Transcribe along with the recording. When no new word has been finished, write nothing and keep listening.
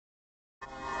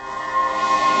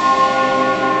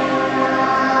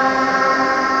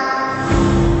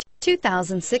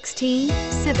2016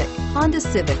 Civic, Honda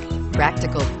Civic.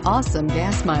 Practical, awesome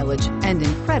gas mileage, and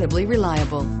incredibly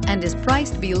reliable, and is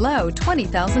priced below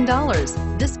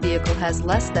 $20,000. This vehicle has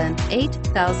less than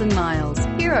 8,000 miles.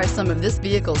 Here are some of this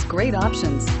vehicle's great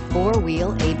options: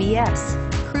 four-wheel ABS,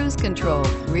 cruise control,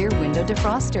 rear window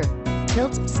defroster,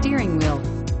 tilt steering wheel,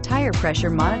 tire pressure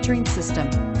monitoring system.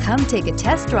 Come take a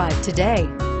test drive today.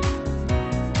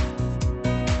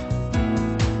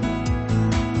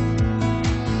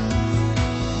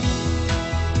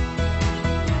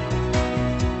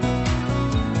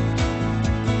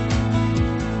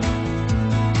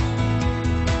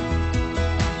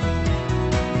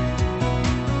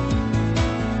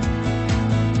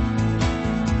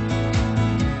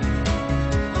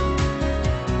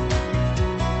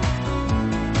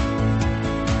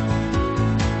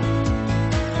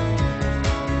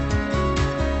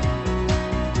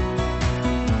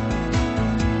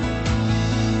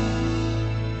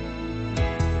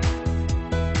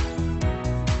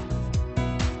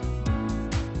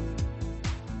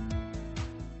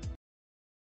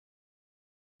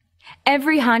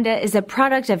 Every Honda is a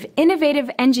product of innovative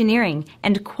engineering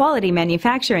and quality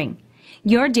manufacturing.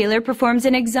 Your dealer performs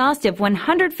an exhaustive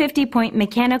 150-point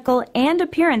mechanical and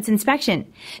appearance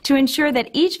inspection to ensure that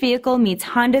each vehicle meets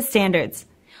Honda standards.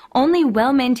 Only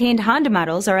well-maintained Honda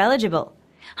models are eligible.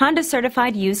 Honda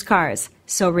certified used cars,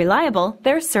 so reliable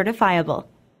they're certifiable.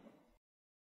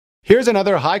 Here's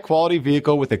another high-quality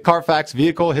vehicle with a Carfax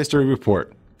Vehicle History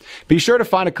Report. Be sure to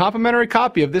find a complimentary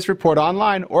copy of this report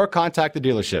online or contact the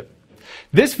dealership.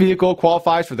 This vehicle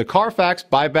qualifies for the Carfax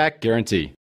Buyback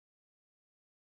Guarantee.